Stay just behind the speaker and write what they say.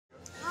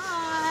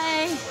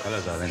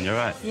Hello, darling. You're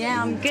right.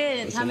 Yeah, I'm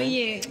good. How are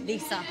you,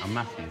 Lisa? I'm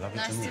Matthew. Lovely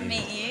nice to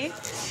meet you.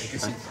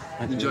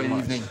 Enjoy your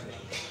evening.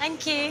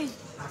 Thank you.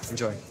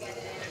 Enjoy.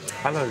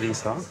 Hello,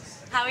 Lisa.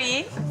 How are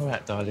you? I'm all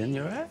right, darling.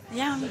 You're right.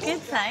 Yeah, I'm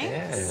good, thanks.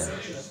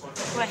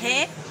 Yeah. We're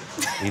here.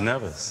 Are you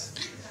nervous?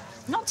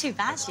 Not too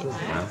bad, you know.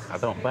 No, I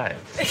don't bite.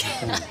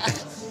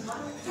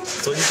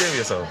 So what do you do with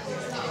yourself?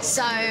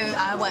 So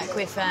I work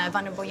with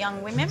vulnerable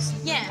young women.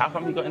 Yeah. How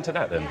come you got into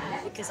that then?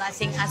 Because I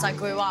think as I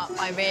grew up,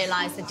 I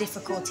realised the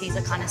difficulties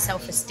of kind of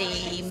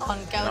self-esteem on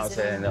girls. I was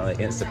saying on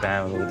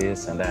Instagram and all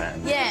this and that.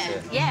 And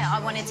yeah. I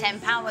wanted to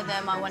empower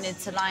them. I wanted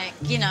to, like,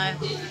 you know,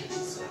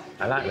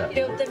 I like that.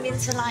 build them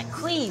into like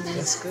queens.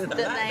 That's good. I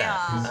that like they that.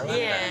 are. I like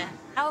yeah. that.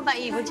 How about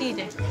you? What do you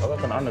do? I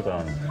work on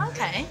Underground.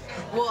 Okay.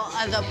 What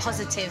are the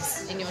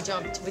positives in your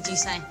job, would you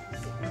say?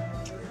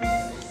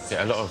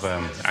 Get a lot of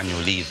annual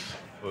leave.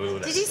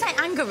 Did you say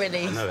anger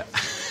relief? I know that.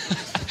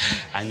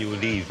 Annual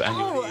leave.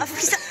 Oh, I thought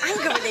you said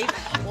anger relief.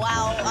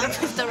 Wow, I'm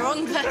with the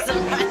wrong person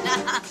right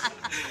now.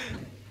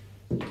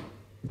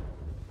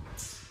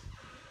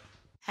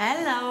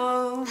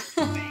 Hello.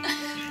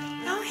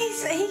 Oh,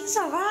 he's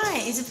all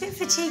right. He's a bit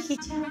of a cheeky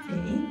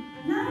chappy.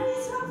 No,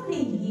 he's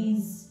lovely.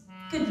 He's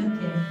good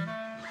looking.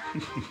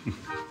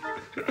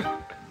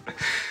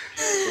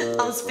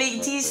 I'll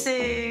speak to you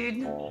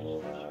soon.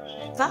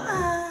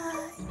 Bye.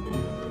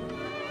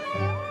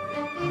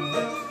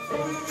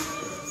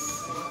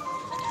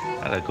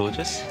 Hello,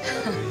 gorgeous.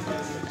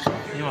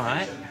 You all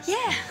right?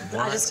 Yeah.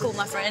 I just called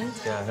my friend.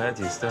 Yeah, I heard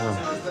you still.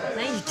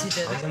 No, you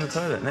didn't. I was in the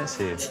toilet next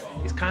to you.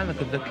 He's kind of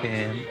good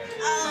looking.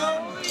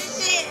 Oh,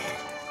 shit.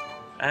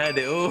 I heard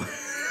it all.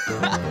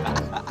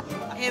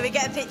 Here, we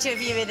get a picture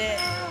of you in it.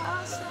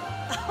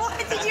 Why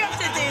did you have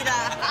to do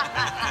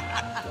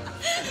that?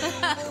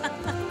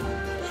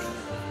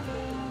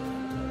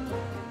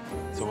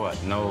 So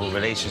what, no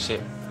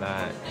relationship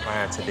like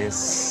prior to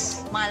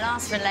this? My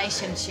last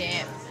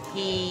relationship,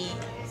 he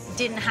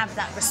didn't have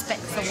that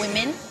respect for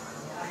women,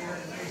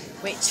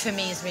 which for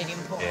me is really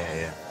important.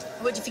 Yeah.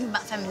 What do you think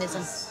about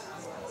feminism?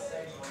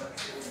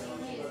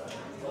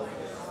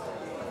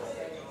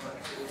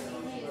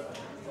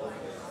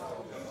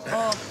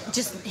 Or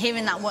just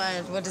hearing that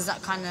word, what does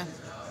that kind of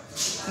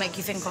make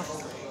you think of?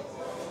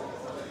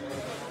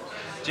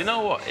 Do you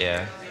know what,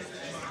 yeah?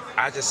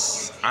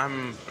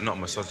 I'm not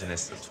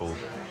misogynist at all,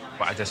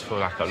 but I just feel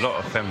like a lot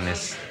of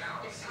feminists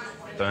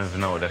don't even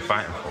know what they're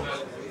fighting for.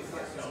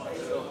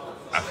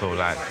 I feel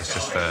like it's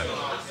just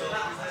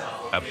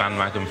a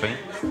bandwagon thing.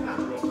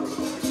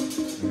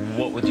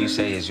 What would you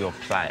say is your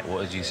plight? What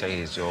would you say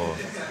is your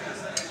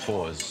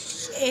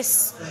cause?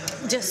 It's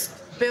just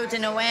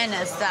building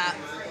awareness that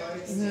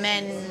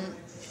men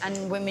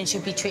and women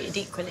should be treated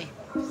equally.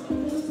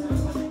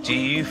 Do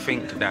you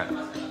think that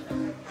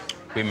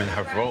women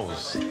have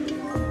roles?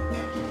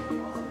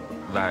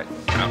 Like,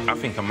 I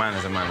think a man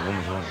is a man, a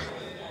woman's a woman.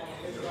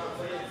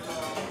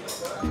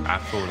 I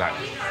feel like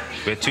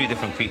we're two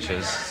different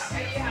creatures.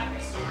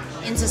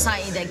 In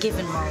society, they're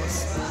given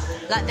roles.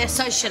 Like, they're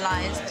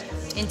socialised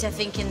into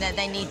thinking that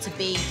they need to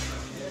be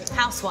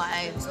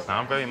housewives.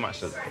 I'm very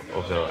much of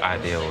the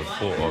idea or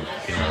thought of,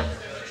 you know,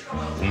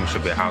 women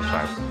should be a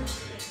housewife.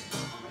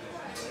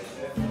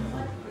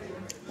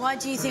 Why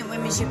do you think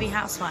women should be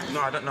housewives?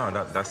 No, I don't know.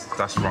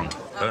 That's wrong.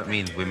 I don't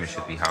mean women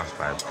should be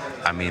housewives.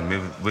 I mean,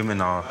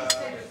 women are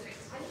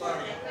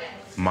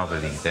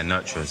motherly. They're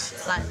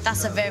nurturers. Like,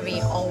 that's a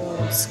very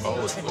old school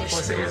Of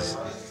course it is.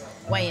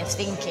 way of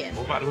thinking.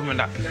 What about the women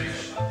that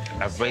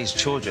have raised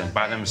children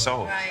by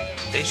themselves? Right.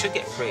 They should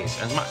get praised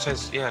as much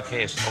as, yeah,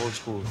 okay, it's old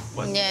school,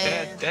 but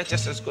they're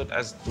just as good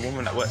as the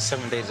woman that works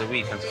 7 days a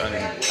week and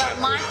earning. But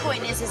my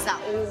point is that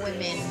all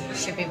women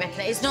should be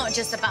recognised. It's not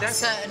just about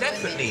certain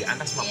definitely, women.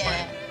 and that's my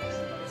point.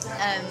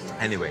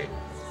 Anyway.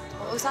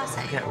 What was I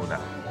saying? Forget all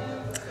that.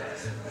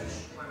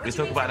 We'll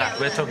talk about that.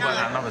 We'll talk about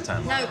that another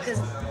time. No, because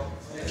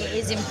it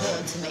is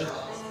important to me.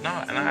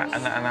 No,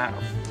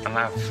 and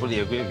I fully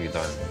agree with you,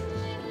 darling.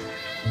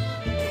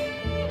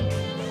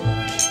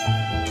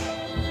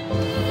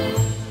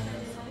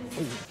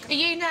 Are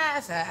you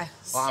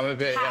nervous? I'm a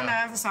bit, How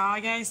nervous are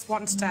you?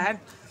 1 to 10.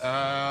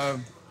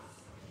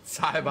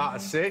 Say about a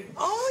 6.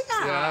 Oh,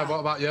 yeah. Yeah, what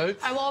about you?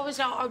 Oh, I was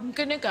like, I'm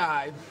gonna go.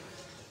 I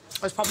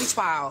was probably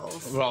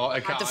 12. Right,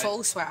 okay. I had the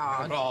full sweat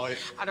on. Right.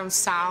 And I'm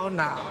sound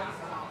now.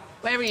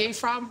 Where are you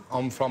from?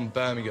 I'm from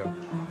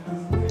Birmingham.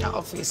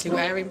 Obviously,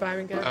 where in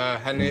Birmingham?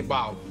 Henley,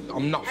 well,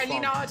 I'm not Henley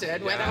from...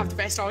 Narden, where they have the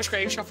best ice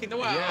cream shop in the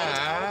world.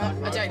 Yeah.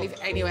 I don't live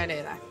anywhere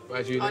near there.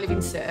 Where do you I live? live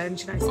in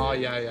Sirieix, do you know? Oh,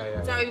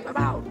 yeah. So,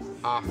 about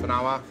Half an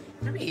hour.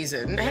 no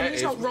reason. Yeah,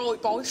 Henley's it's- not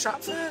right by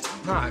Stratford.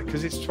 No,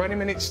 because it's 20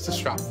 minutes to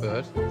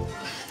Stratford.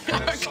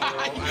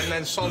 And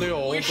then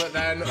Solihull, but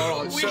then,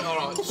 all right,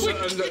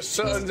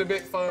 Sutton's a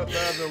bit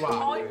further away.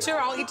 Oh, it's all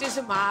right, it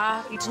doesn't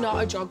matter. It's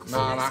not a geography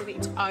No, no. lesson,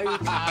 it's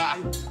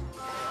okay.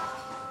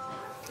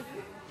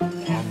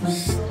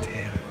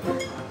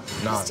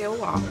 No. Still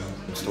what?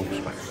 I'm still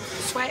sweating.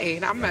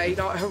 Sweating, I'm made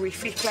like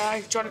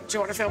horrifically. Do you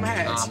want to film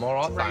ahead? Nah, I'm all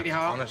right, It's really thanks,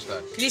 hot. honestly.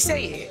 Can you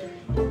see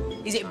it?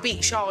 Is it a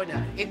bit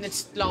shiner in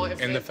the light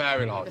of In the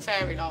fairy light? The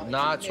fairy light.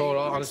 Nah, it's all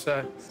right,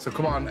 honestly. So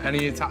come on, any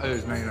of your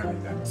tattoos mean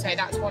anything? So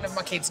that's one of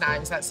my kids'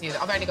 names. That's the other.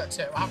 I've only got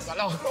 2. I haven't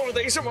got all of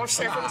these are my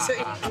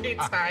 17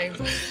 kids' names.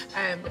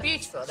 They're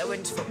beautiful. They're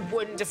wonderful,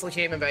 wonderful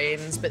human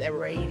beings, but they're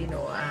really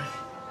naughty.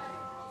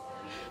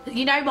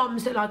 You know,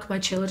 mums that like my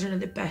children are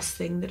the best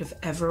thing that have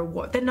ever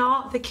watched. They're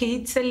not the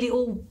kids. They're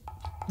little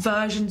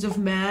versions of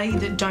me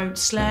that don't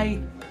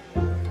slay.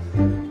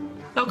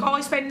 Like,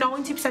 I spend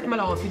 90% of my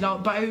life with,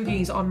 like,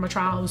 bogies on my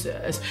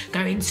trousers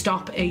going,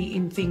 stop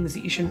eating things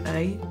that you shouldn't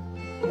eat.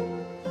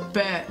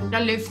 But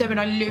I love them, and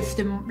I love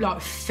them, like,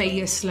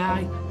 fiercely.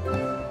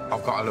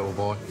 I've got a little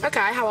boy. OK,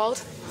 how old?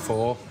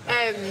 4.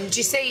 Do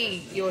you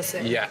see your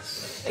son?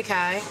 Yes.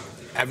 OK.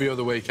 Every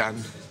other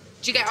weekend.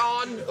 Do you get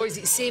on, or is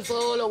it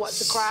civil, or what's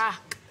the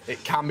crack?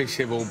 It can be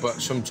civil,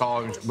 but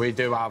sometimes we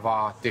do have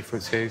our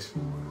differences.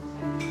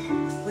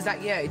 Was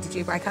that you? Did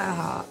you break her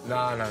heart?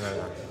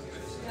 No.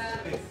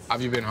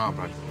 Have you been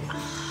heartbroken?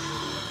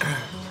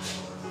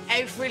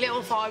 Every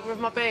little fibre of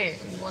my being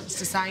wants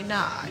to say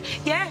no.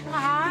 Yeah,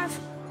 I have.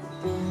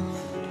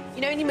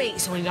 You know, when you meet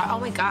someone, you're like, oh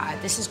my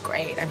God, this is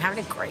great, I'm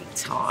having a great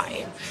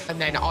time. And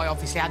then I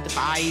obviously had the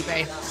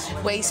baby.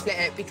 We split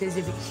it because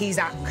of his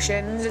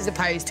actions as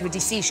opposed to a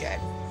decision.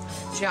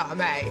 Do you know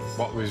what I mean?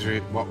 What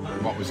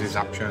was his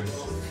action?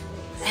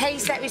 He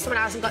slept with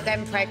someone else and got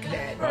them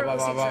pregnant. Right.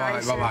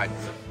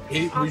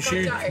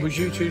 Was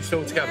you two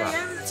still together?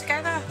 Yeah, we were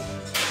together.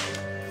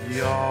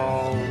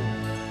 Yo.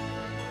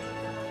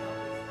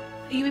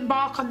 You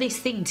embark on this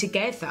thing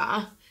together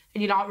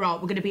and you're like, right,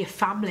 we're going to be a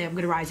family, I'm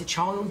going to raise a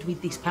child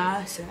with this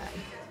person.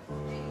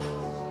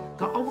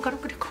 Go, oh my God, I'm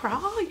going to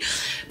cry.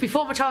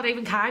 Before my child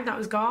even came, that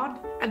was gone.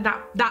 And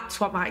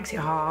that's what makes it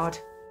hard.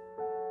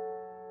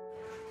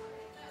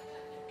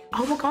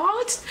 Oh my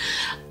God.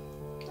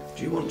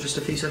 Do you want just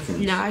a few seconds?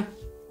 No.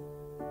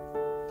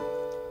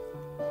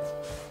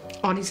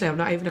 Honestly, I'm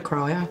not even a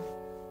crier.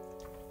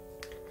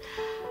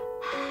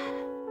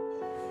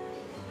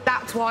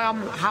 That's why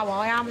I'm how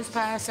I am as a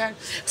person.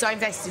 So I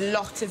invested a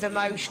lot of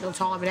emotional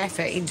time and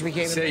effort into a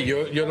human being.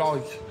 See, you're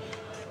like...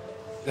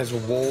 There's a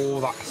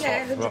wall that's...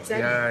 Yeah, 100%.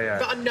 Yeah.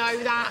 But I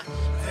know that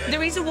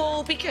there is a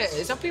wall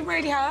because I've been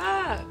really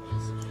hurt.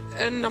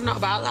 And I'm not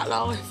about that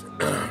life.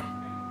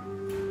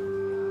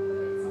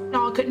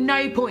 Like, at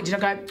no point did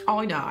I go,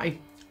 I know,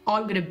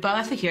 I'm going to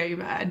birth a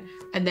human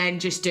and then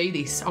just do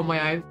this on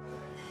my own.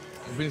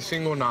 I've been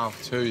single now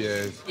for 2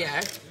 years.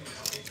 Yeah.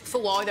 For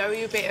why, though? Are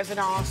you a bit of an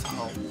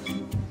arsehole?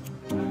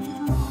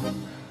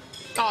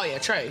 Oh, yeah,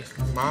 true.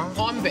 Man.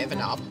 I'm a bit of a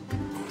knob.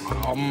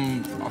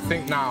 I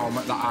think now I'm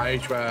at that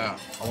age where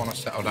I want to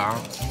settle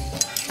down.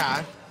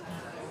 Okay.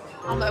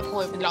 I'm at a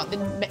point where, like,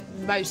 the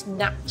most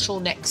natural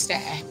next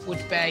step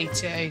would be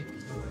to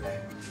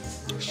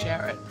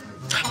share it.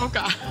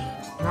 Okay.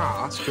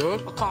 Nah, that's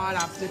good. I can't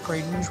have the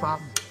cringe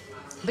one.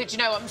 But do you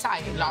know what I'm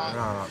saying? Like...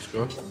 No, that's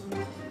good.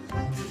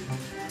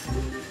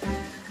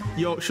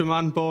 Yorkshire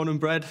man, born and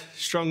bred,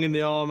 strong in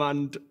the arm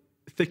and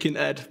thick in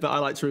head, but I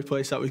like to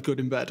replace that with good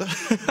in bed.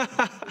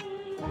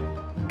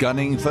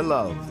 Gunning for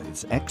love,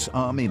 it's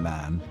ex-army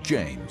man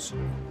James.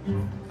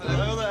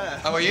 Hello there.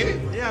 How are you?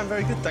 Yeah, I'm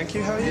very good, thank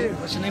you. How are you?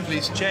 What's your name,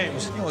 please?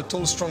 James. You're a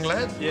tall, strong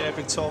lad. Yeah,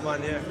 big tall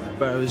man, yeah.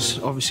 But I was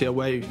obviously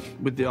away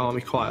with the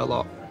army quite a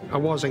lot. I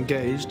was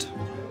engaged,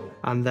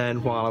 and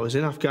then while I was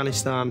in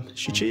Afghanistan,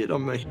 she cheated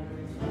on me.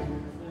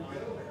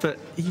 But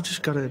you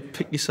just gotta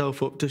pick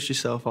yourself up, dust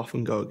yourself off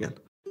and go again.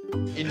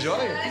 Enjoy.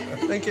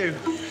 Thank you.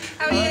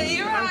 How are you?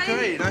 You all right? I'm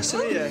great. Nice to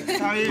meet you.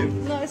 How are you?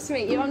 Nice to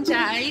meet you. I'm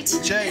Jade.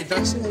 Jade,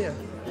 nice to meet you.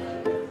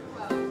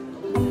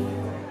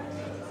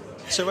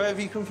 So where have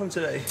you come from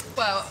today?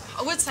 Well,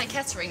 I would say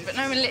Kettering, but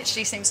no one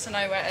literally seems to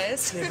know where it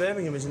is. Near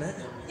Birmingham, isn't it?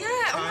 Yeah,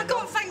 oh my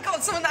God, thank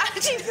God someone that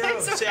actually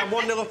knows where. See, I'm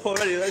 1-0 up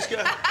already. Let's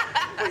go.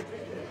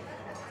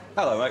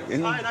 Hello, mate.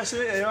 Hi, nice to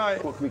meet you. All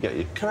right. What can we get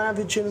you? Can I have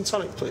your gin and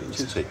tonic,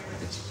 please? Two.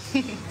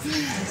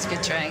 It's a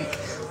good drink.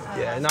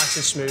 Yeah, nice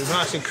and smooth,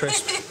 nice and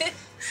crisp.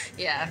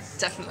 Yeah,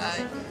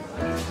 definitely.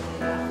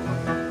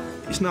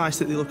 It's nice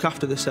that they look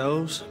after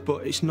themselves,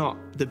 but it's not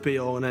the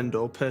be-all and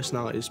end-all.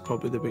 Personality is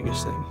probably the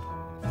biggest thing.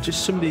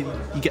 Just somebody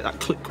you get that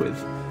click with.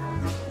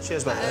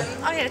 Cheers, mate.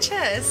 Oh, yeah,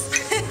 cheers.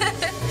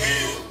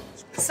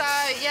 So,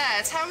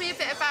 yeah, tell me a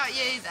bit about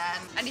you,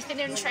 then. Anything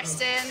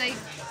interesting? Any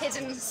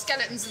hidden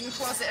skeletons in the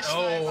closet?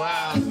 Oh,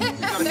 wow. You've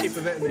got to keep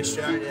a bit of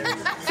mystery,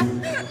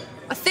 haven't you?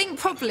 I think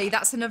probably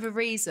that's another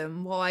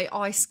reason why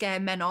I scare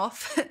men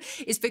off,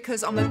 is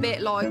because I'm a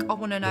bit like, I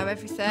want to know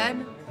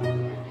everything.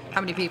 How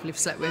many people have you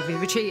slept with? Have you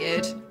ever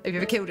cheated? Have you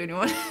ever killed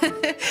anyone?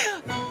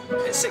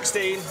 At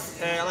 16,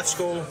 I left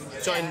school,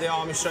 joined the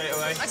army straight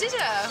away. I did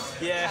it?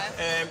 Yeah,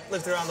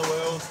 lived around the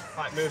world,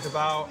 like moved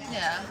about.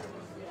 Yeah.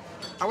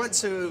 I went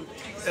to,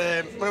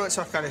 when I went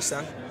to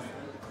Afghanistan,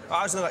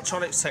 I was an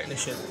electronics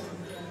technician.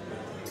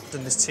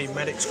 Done this team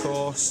medics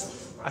course.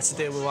 I had to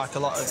deal with like a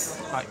lot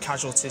of like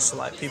casualties, so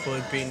like people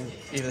who'd been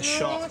either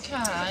shot,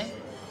 Okay.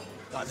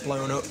 like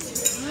blown up.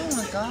 Oh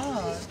my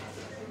God.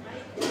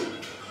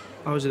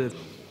 I was a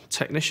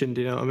technician,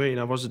 do you know what I mean?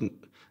 I wasn't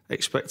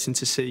expecting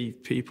to see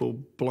people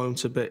blown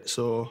to bits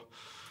or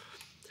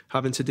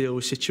having to deal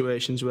with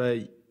situations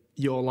where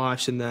your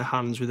life's in their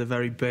hands with a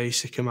very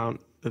basic amount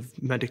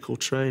of medical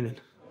training.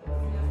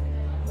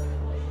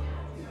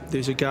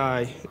 There's a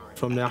guy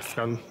from the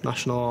Afghan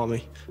National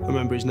Army. I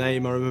remember his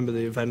name, I remember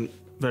the event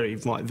very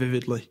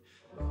vividly.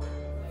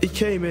 He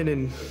came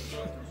in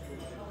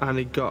and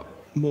he got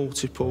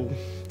multiple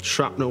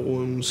shrapnel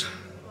wounds,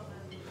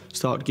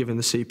 started giving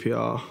the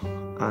CPR,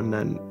 and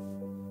then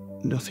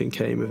nothing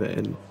came of it.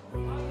 And,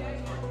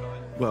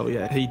 well,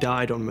 yeah, he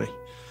died on me.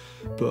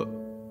 But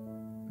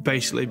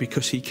basically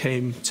because he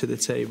came to the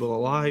table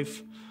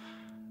alive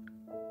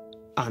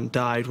and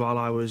died while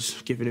I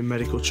was giving him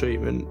medical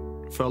treatment,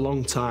 for a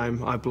long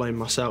time I blamed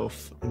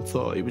myself and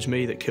thought it was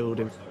me that killed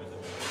him.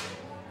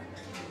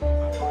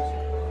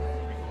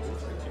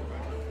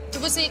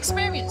 Was the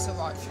experience all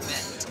right from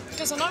it?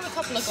 Because I know a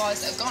couple of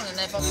guys that have gone and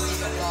they've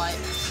obviously got, like,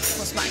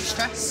 post-traumatic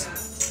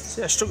stress.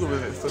 Yeah, I struggled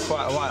with it for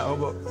quite a while,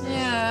 but...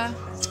 Yeah.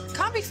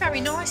 Can't be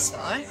very nice,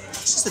 though.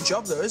 It's just a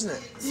job, though, isn't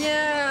it?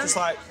 Yeah. It's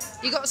like...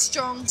 You got a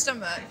strong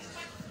stomach.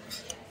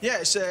 Yeah,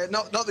 it's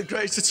not the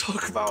greatest to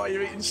talk about while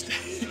you're eating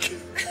steak.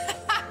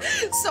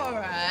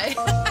 Sorry.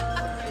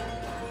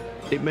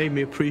 It made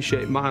me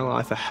appreciate my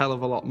life a hell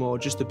of a lot more,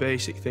 just the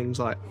basic things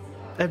like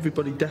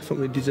everybody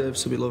definitely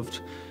deserves to be loved.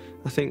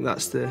 I think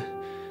that's the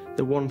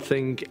one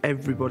thing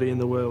everybody in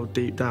the world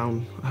deep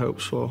down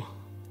hopes for.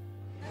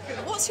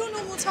 What's your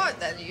normal type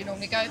then that you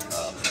normally go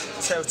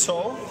for? So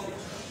tall,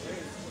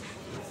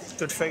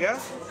 good figure,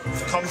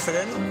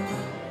 confident,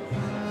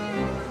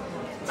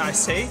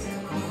 nice teeth,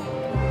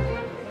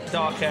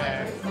 dark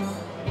hair,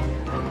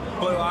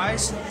 blue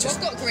eyes.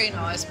 I've got green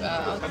eyes,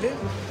 but... I do.